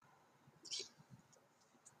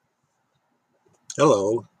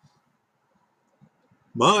Hello,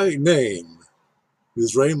 my name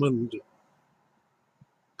is Raymond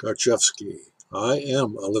Karchevsky. I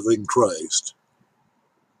am a living Christ.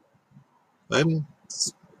 I'm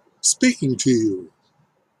speaking to you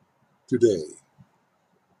today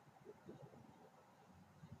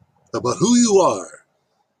about who you are,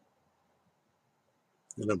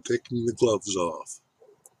 and I'm taking the gloves off.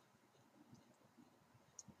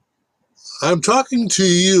 I'm talking to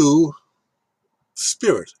you,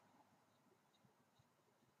 spirit.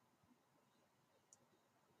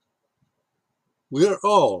 We are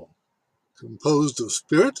all composed of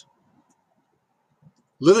spirit,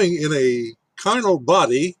 living in a carnal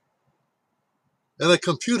body and a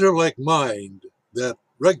computer-like mind that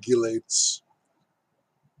regulates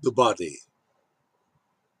the body,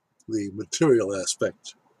 the material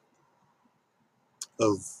aspect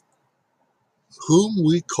of whom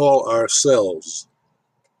we call ourselves,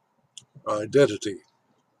 our identity.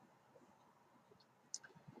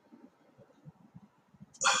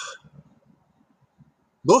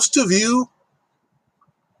 Most of you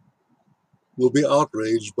will be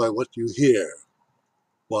outraged by what you hear.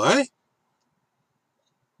 Why?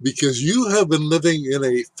 Because you have been living in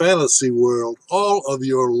a fantasy world all of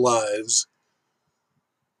your lives,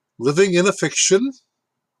 living in a fiction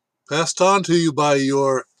passed on to you by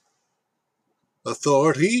your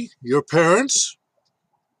authority, your parents,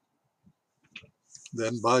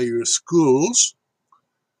 then by your schools,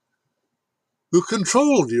 who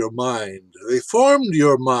controlled your mind. They formed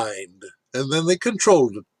your mind, and then they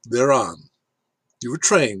controlled it thereon. You were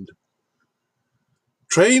trained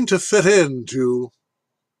to fit into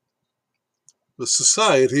the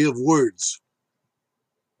society of words,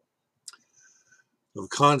 of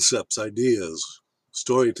concepts, ideas,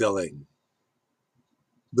 storytelling,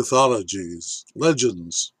 mythologies,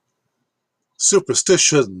 legends,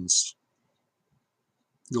 superstitions.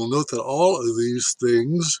 You'll note that all of these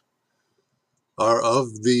things are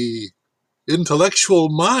of the intellectual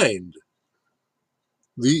mind,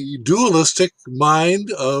 the dualistic mind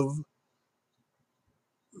of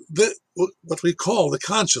what we call the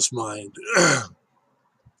conscious mind,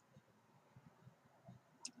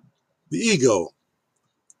 the ego.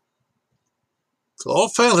 It's all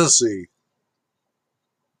fantasy.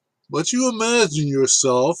 What you imagine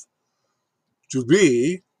yourself to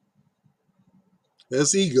be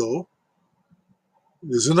as ego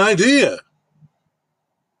is an idea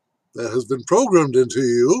that has been programmed into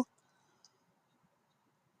you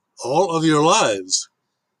all of your lives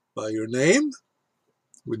by your name,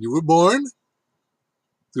 when you were born,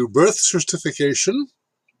 through birth certification,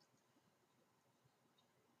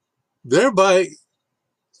 thereby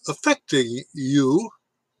affecting you,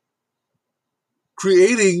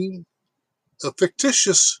 creating a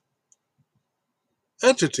fictitious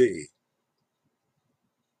entity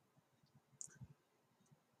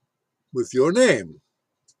with your name,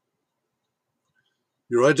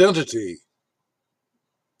 your identity.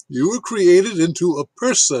 You were created into a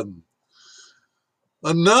person,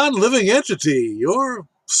 a non-living entity. Your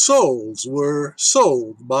souls were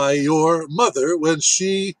sold by your mother when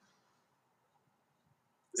she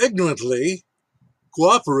ignorantly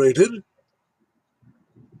cooperated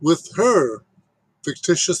with her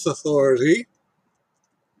fictitious authority,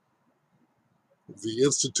 the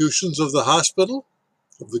institutions of the hospital,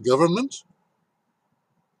 of the government,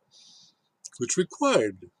 which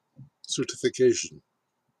required certification,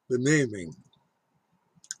 the naming.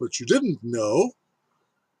 What you didn't know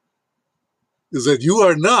is that you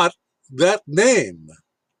are not that name.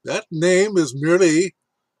 That name is merely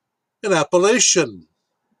an appellation.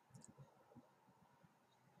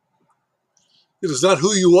 It is not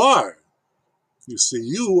who you are. You see,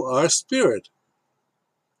 you are spirit.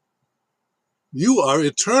 You are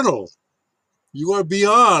eternal. You are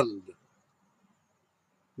beyond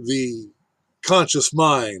the conscious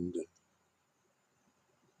mind.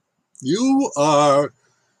 You are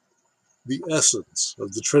the essence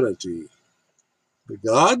of the Trinity, the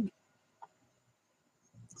God,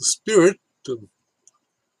 the Spirit, the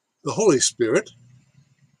Holy Spirit,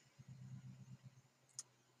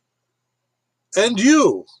 and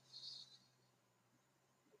you,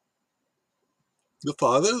 the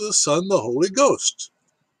Father, the Son, the Holy Ghost,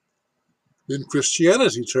 in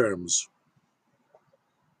Christianity terms.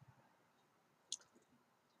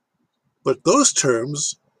 But those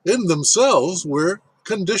terms in themselves were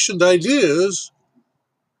conditioned ideas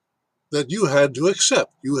that you had to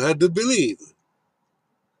accept, you had to believe.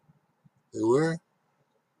 They were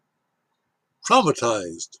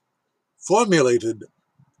traumatized, formulated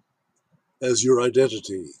as your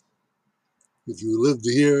identity. If you lived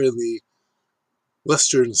here in the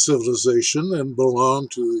Western civilization and belong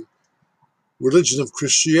to the religion of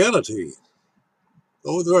Christianity.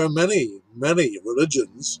 Oh, there are many, many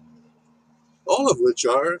religions, all of which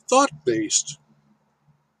are thought-based.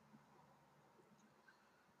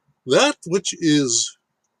 That which is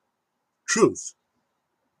truth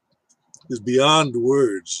is beyond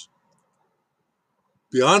words,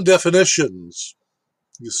 beyond definitions.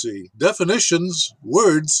 You see, definitions,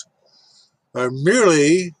 words, are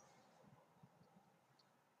merely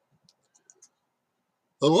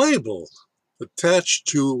a label attached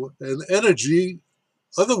to an energy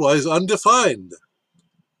otherwise undefined.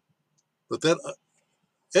 But that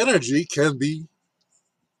energy can be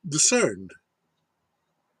discerned,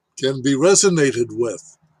 can be resonated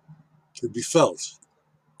with, can be felt.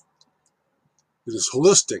 It is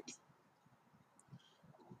holistic.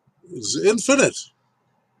 It is infinite.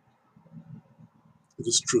 It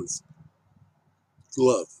is truth,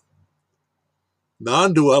 love,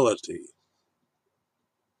 non-duality.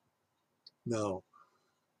 Now,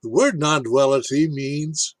 the word non-duality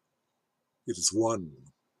means it is one.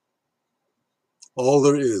 All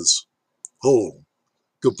there is, whole,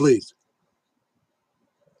 complete,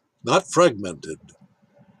 not fragmented.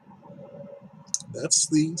 That's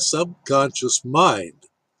the subconscious mind.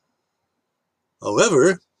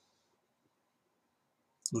 However,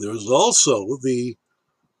 there's also the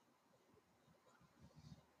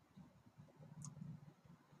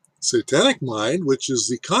Satanic mind, which is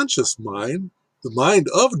the conscious mind, the mind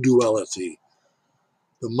of duality,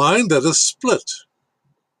 the mind that is split,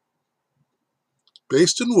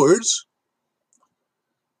 based in words,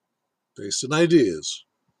 based in ideas,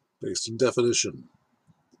 based in definition.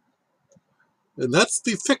 And that's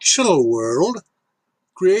the fictional world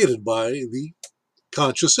created by the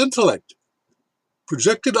conscious intellect,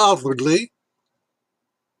 projected outwardly,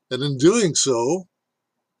 and in doing so,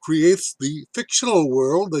 creates the fictional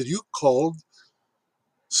world that you called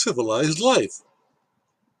civilized life.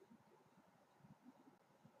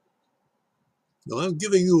 Now, I'm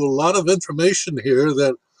giving you a lot of information here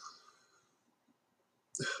that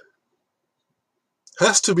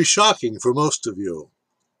has to be shocking for most of you.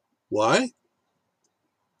 Why?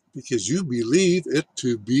 Because you believe it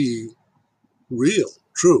to be real,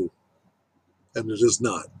 true, and it is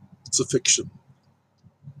not. It's a fiction.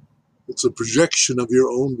 It's a projection of your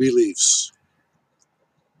own beliefs.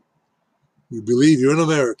 You believe you're an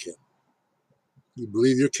American. You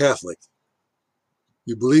believe you're Catholic.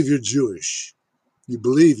 You believe you're Jewish. You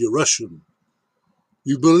believe you're Russian.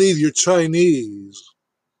 You believe you're Chinese.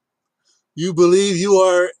 You believe you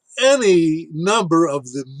are any number of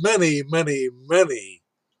the many, many, many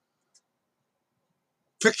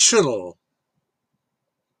fictional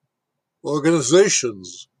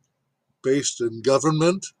organizations based in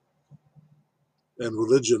government and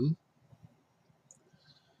religion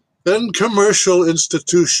and commercial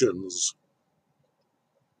institutions.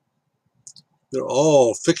 They're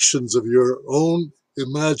all fictions of your own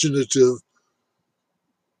imaginative,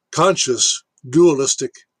 conscious,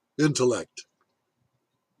 dualistic intellect.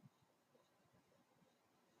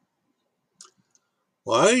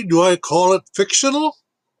 Why do I call it fictional?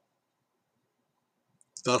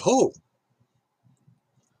 It's not whole.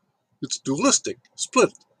 It's dualistic,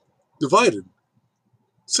 split, divided,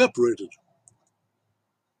 separated,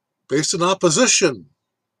 based in opposition.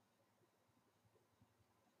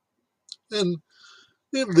 And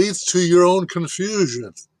it leads to your own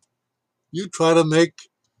confusion. You try to make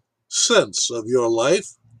sense of your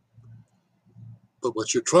life, but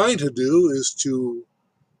what you're trying to do is to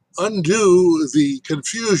undo the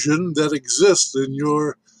confusion that exists in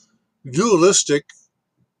your dualistic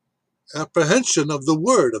apprehension of the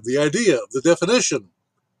word, of the idea, of the definition.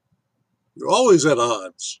 You're always at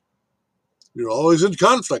odds. You're always in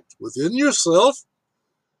conflict within yourself,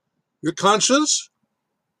 your conscience,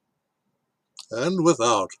 and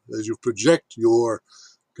without, as you project your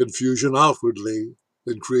confusion outwardly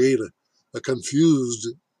and create a confused,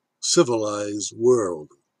 civilized world.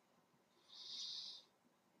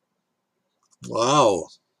 Wow.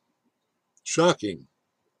 Shocking.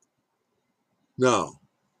 Now,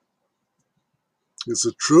 is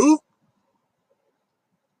it true?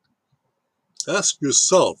 Ask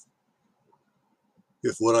yourself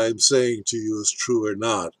if what I'm saying to you is true or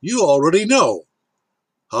not. You already know.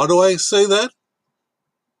 How do I say that?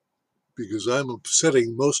 Because I'm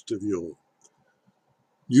upsetting most of you.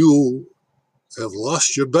 You have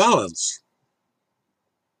lost your balance.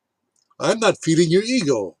 I'm not feeding your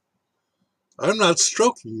ego. I'm not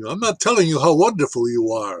stroking you. I'm not telling you how wonderful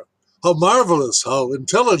you are, how marvelous, how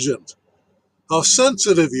intelligent, how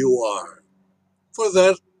sensitive you are. For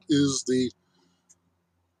that is the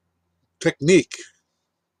technique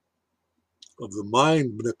of the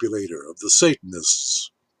mind manipulator, of the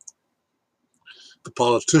Satanists, the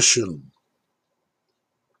politician,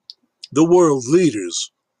 the world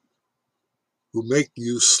leaders who make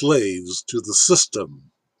you slaves to the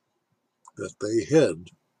system that they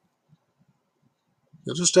head.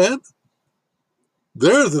 You understand?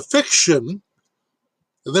 They're the fiction,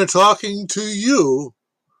 and they're talking to you,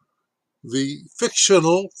 the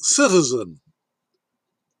fictional citizen,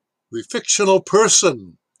 the fictional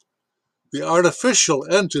person, the artificial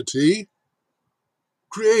entity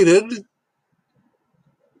created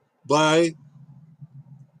by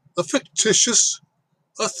a fictitious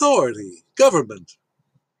authority, government,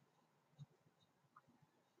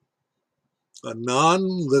 a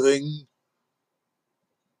non-living,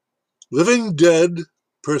 living dead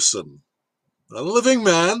person, not a living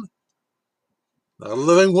man, not a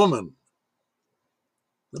living woman.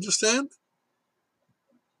 Understand?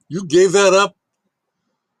 You gave that up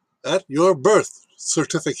at your birth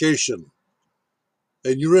certification,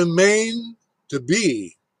 and you remain to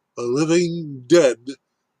be a living dead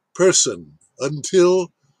person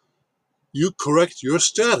until you correct your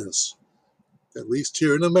status, at least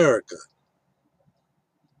here in America,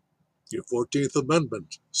 your 14th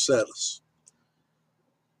Amendment status.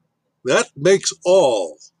 That makes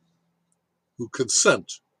all who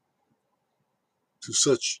consent to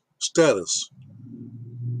such status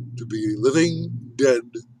to be living dead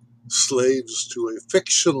slaves to a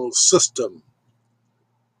fictional system,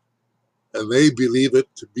 and they believe it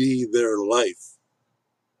to be their life.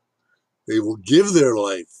 They will give their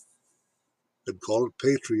life and call it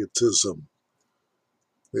patriotism.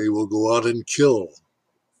 They will go out and kill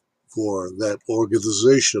for that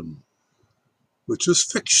organization, which is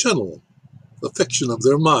fictional, a fiction of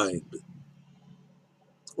their mind.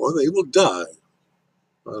 Or they will die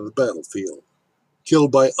on the battlefield,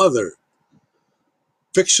 killed by other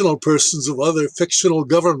fictional persons of other fictional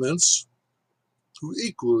governments who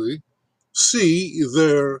equally see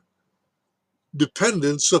their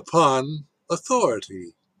dependence upon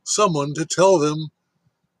authority, someone to tell them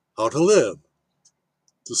how to live,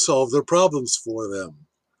 to solve their problems for them,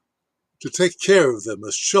 to take care of them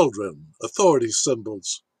as children, authority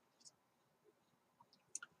symbols.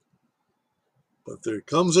 But there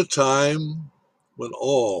comes a time when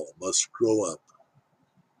all must grow up,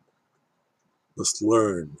 must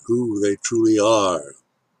learn who they truly are,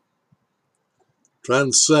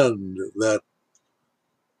 transcend that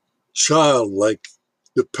childlike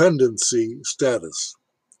dependency status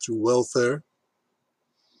through welfare,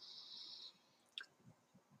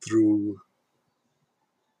 through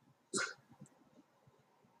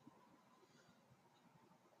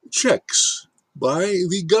checks by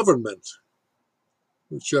the government,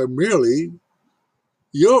 which are merely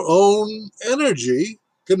your own energy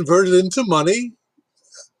converted into money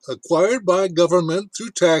acquired by government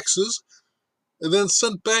through taxes and then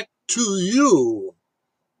sent back to you,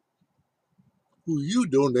 who you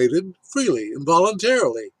donated freely and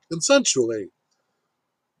voluntarily, consensually.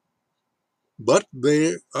 But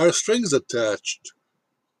there are strings attached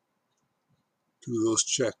to those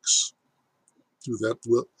checks, to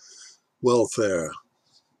that welfare,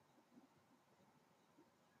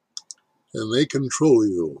 and they control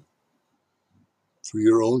you through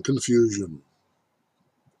your own confusion.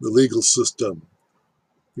 The legal system,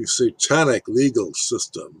 the satanic legal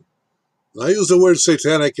system. When I use the word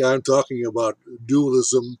satanic, I'm talking about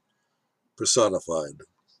dualism personified.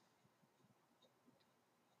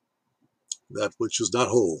 That which is not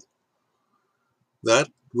whole. That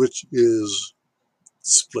which is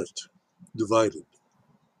split, divided,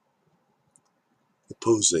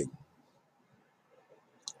 opposing,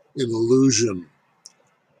 in illusion.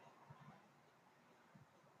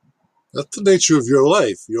 That's the nature of your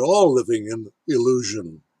life. You're all living in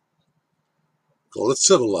illusion. Call it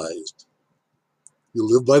civilized. You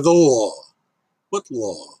live by the law. What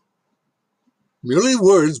law? Merely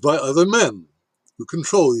words by other men who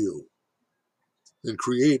control you and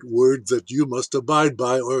create words that you must abide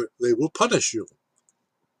by or they will punish you.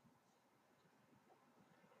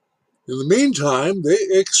 In the meantime, they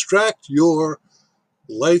extract your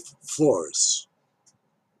life force,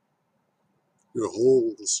 your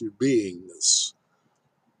wholeness, your beingness,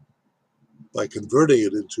 by converting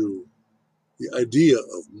it into the idea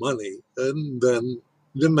of money and then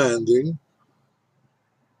demanding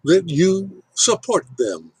that you support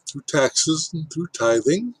them through taxes and through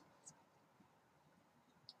tithing.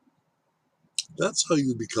 That's how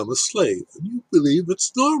you become a slave, and you believe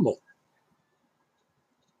it's normal.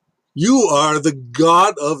 You are the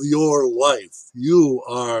God of your life. You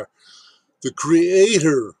are the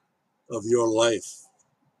creator of your life.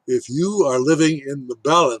 If you are living in the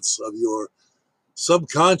balance of your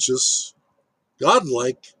subconscious,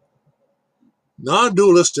 godlike,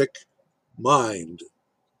 non-dualistic mind,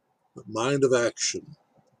 the mind of action,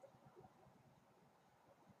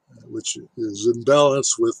 which is in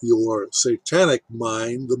balance with your satanic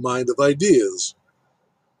mind, the mind of ideas,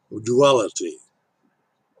 of duality.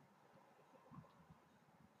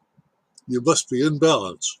 You must be in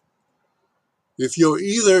balance. If you're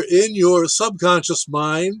either in your subconscious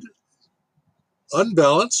mind,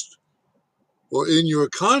 unbalanced, or in your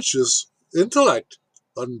conscious intellect,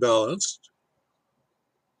 unbalanced,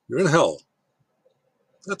 you're in hell.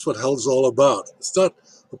 That's what hell's all about. It's not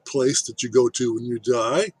a place that you go to when you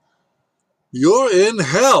die. You're in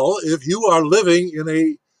hell if you are living in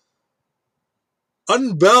a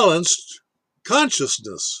unbalanced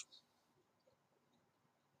consciousness.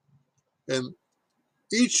 And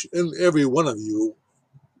each and every one of you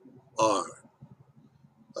are.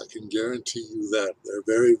 I can guarantee you that. There are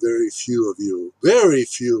very, very few of you, very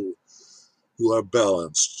few, who are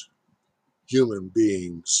balanced human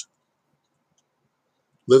beings,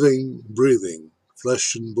 living, breathing,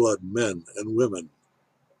 flesh and blood men and women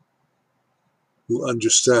who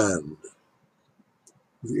understand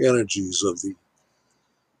the energies of the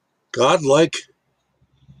godlike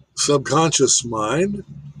subconscious mind,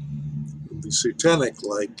 and the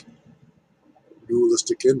satanic-like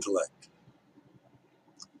dualistic intellect.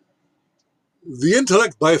 The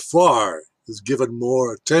intellect by far is given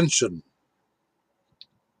more attention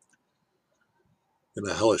in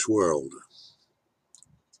a hellish world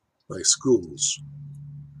by schools.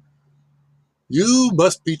 You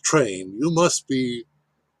must be trained, you must be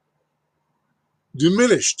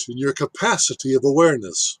diminished in your capacity of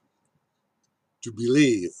awareness to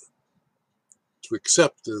believe, to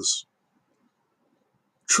accept as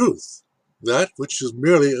truth that which is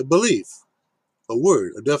merely a belief, a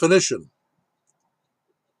word, a definition,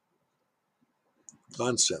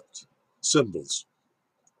 concept, symbols.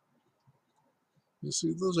 You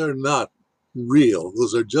see, those are not real.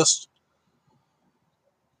 Those are just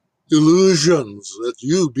illusions that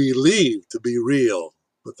you believe to be real,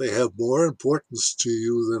 but they have more importance to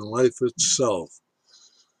you than life itself.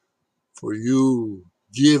 For you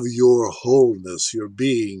give your wholeness, your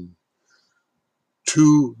being,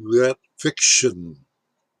 to that fiction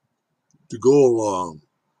to go along,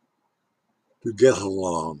 to get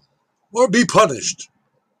along, or be punished.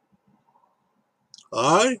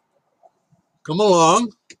 I come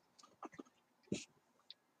along,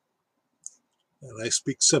 and I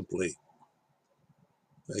speak simply.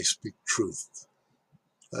 I speak truth.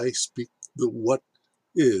 I speak the what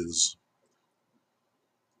is.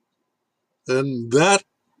 And that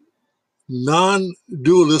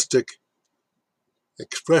non-dualistic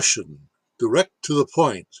expression, direct to the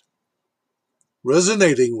point,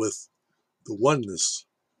 resonating with the oneness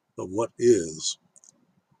of what is,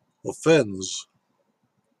 offends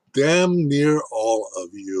damn near all of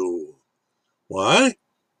you. Why?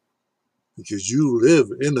 Because you live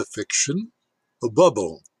in a fiction, a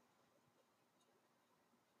bubble,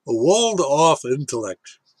 a walled-off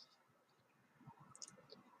intellect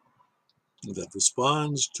that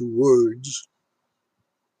responds to words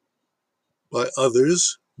by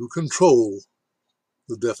others who control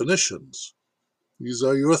the definitions. These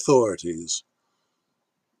are your authorities.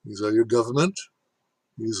 These are your government.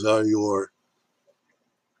 These are your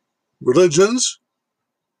religions,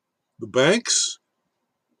 the banks,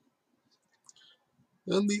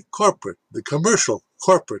 and the commercial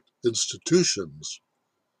corporate institutions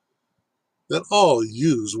that all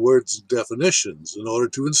use words and definitions in order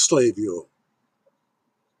to enslave you.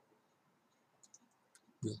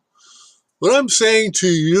 What I'm saying to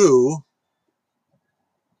you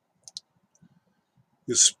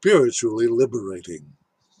is spiritually liberating.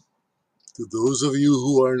 To those of you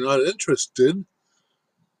who are not interested,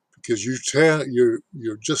 because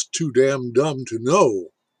you're just too damn dumb to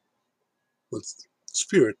know what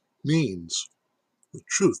spirit means, what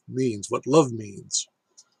truth means, what love means,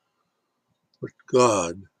 what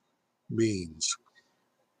God means.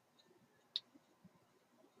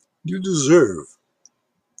 You deserve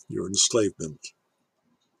your enslavement,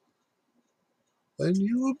 and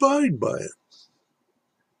you abide by it.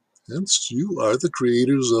 Hence, you are the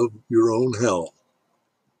creators of your own hell.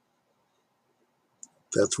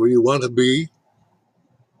 That's where you want to be.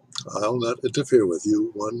 I'll not interfere with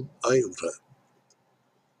you one iota.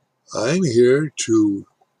 I'm here to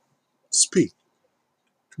speak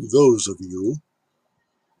to those of you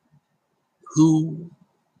who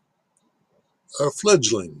are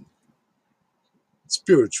fledgling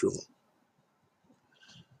spiritual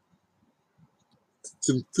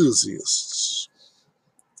enthusiasts,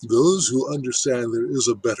 those who understand there is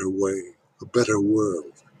a better way, a better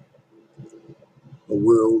world, a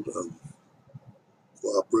world of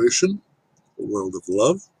cooperation, a world of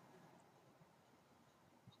love,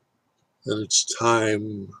 and it's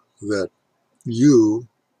time that you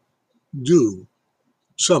do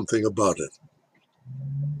something about it.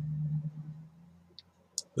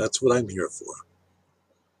 That's what I'm here for.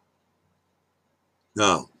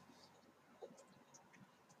 Now,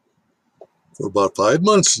 for about 5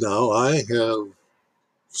 months now, I have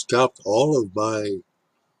stopped all of my,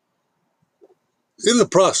 in the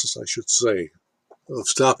process, I should say, of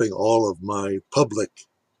stopping all of my public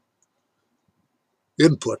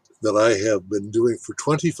input that I have been doing for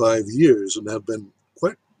 25 years and have been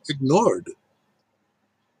quite ignored.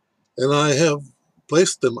 And I have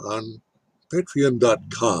placed them on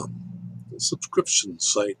patreon.com, a subscription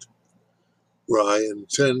site where I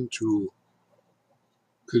intend to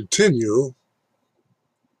continue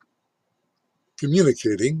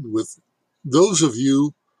communicating with those of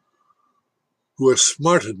you who are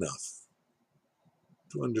smart enough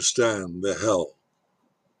to understand the hell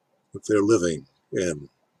that they're living in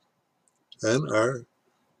and are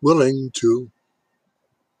willing to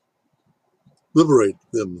liberate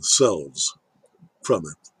themselves from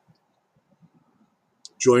it.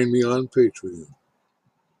 Join me on Patreon.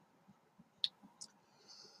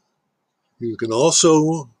 You can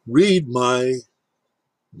also read my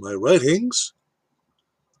writings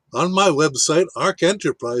on my website,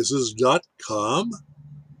 arkenterprises.com.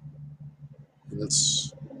 And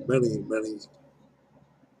it's many, many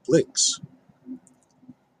links.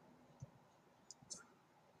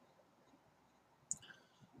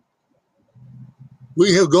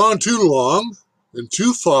 We have gone too long and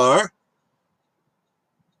too far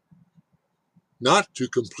not to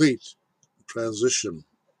complete the transition,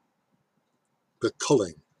 the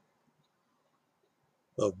culling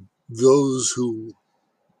of those who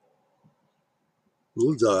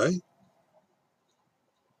will die.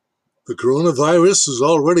 The coronavirus has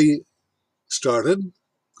already started,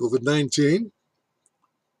 COVID-19,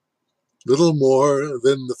 little more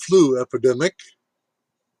than the flu epidemic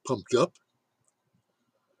pumped up,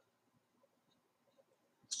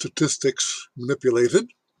 statistics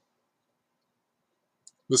manipulated,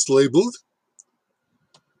 mislabeled,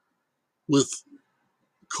 with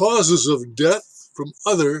causes of death from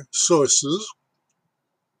other sources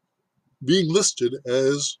being listed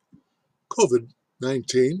as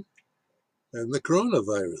COVID-19 and the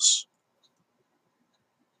coronavirus.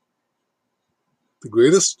 The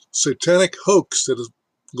greatest satanic hoax that has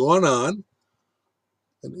gone on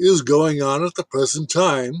and is going on at the present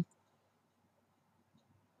time,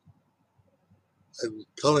 and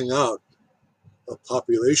culling out a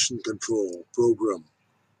population control program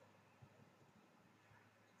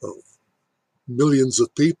of millions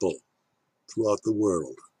of people throughout the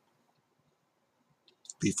world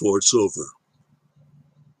before it's over.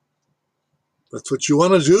 That's what you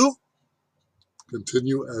want to do?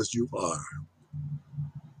 Continue as you are.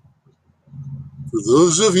 For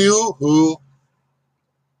those of you who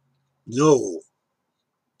know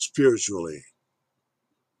spiritually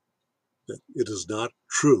that it is not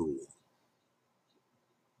true,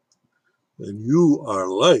 and you are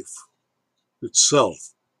life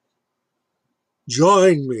itself,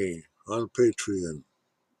 join me on Patreon.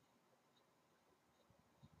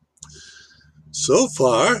 So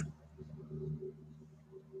far,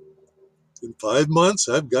 in 5 months,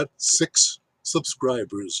 I've got 6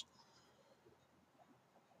 subscribers.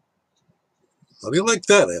 How do you like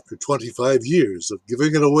that after 25 years of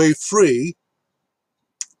giving it away free?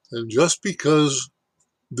 And just because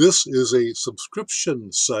this is a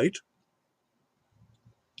subscription site,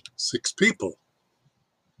 6 people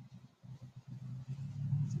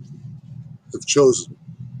have chosen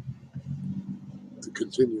to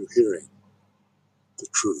continue hearing the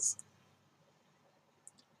truth.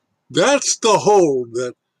 That's the hold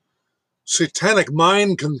that satanic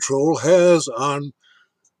mind control has on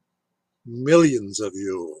millions of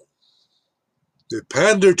you. They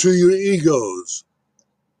pander to your egos.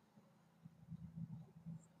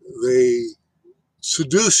 They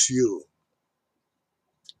seduce you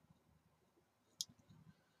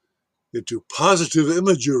into positive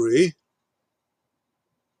imagery.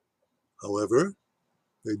 However,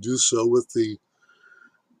 they do so with the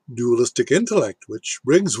dualistic intellect, which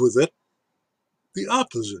brings with it the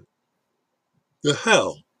opposite. The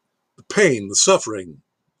hell, the pain, the suffering,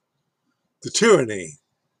 the tyranny,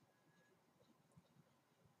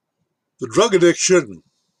 the drug addiction,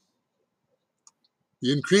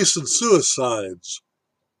 the increase in suicides.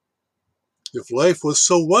 If life was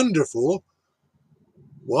so wonderful,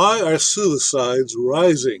 why are suicides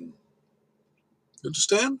rising?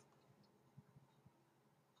 Understand?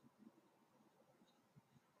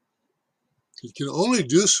 It can only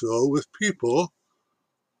do so with people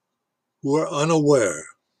who are unaware,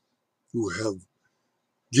 who have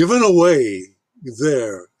given away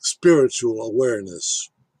their spiritual awareness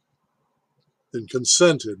and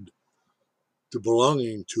consented to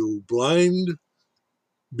belonging to blind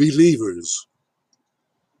believers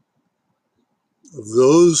of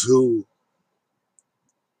those who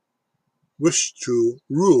wish to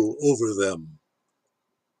rule over them.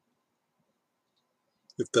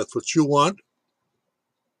 If that's what you want,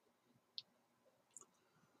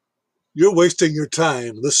 you're wasting your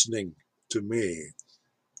time listening to me.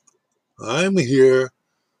 I'm here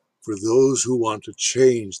for those who want to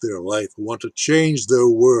change their life, who want to change their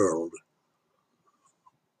world.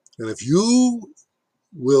 And if you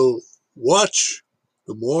will watch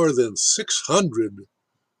the more than 600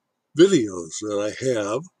 videos that I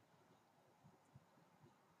have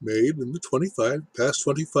made in the past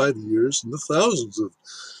 25 years and the thousands of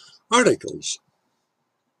articles,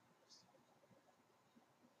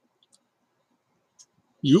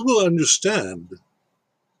 you will understand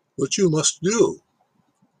what you must do.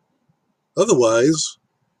 Otherwise,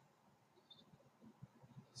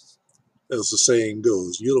 as the saying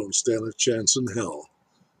goes, you don't stand a chance in hell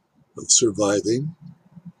of surviving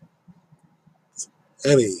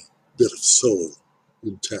any bit of soul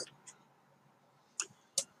intact.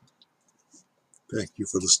 Thank you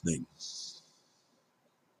for listening.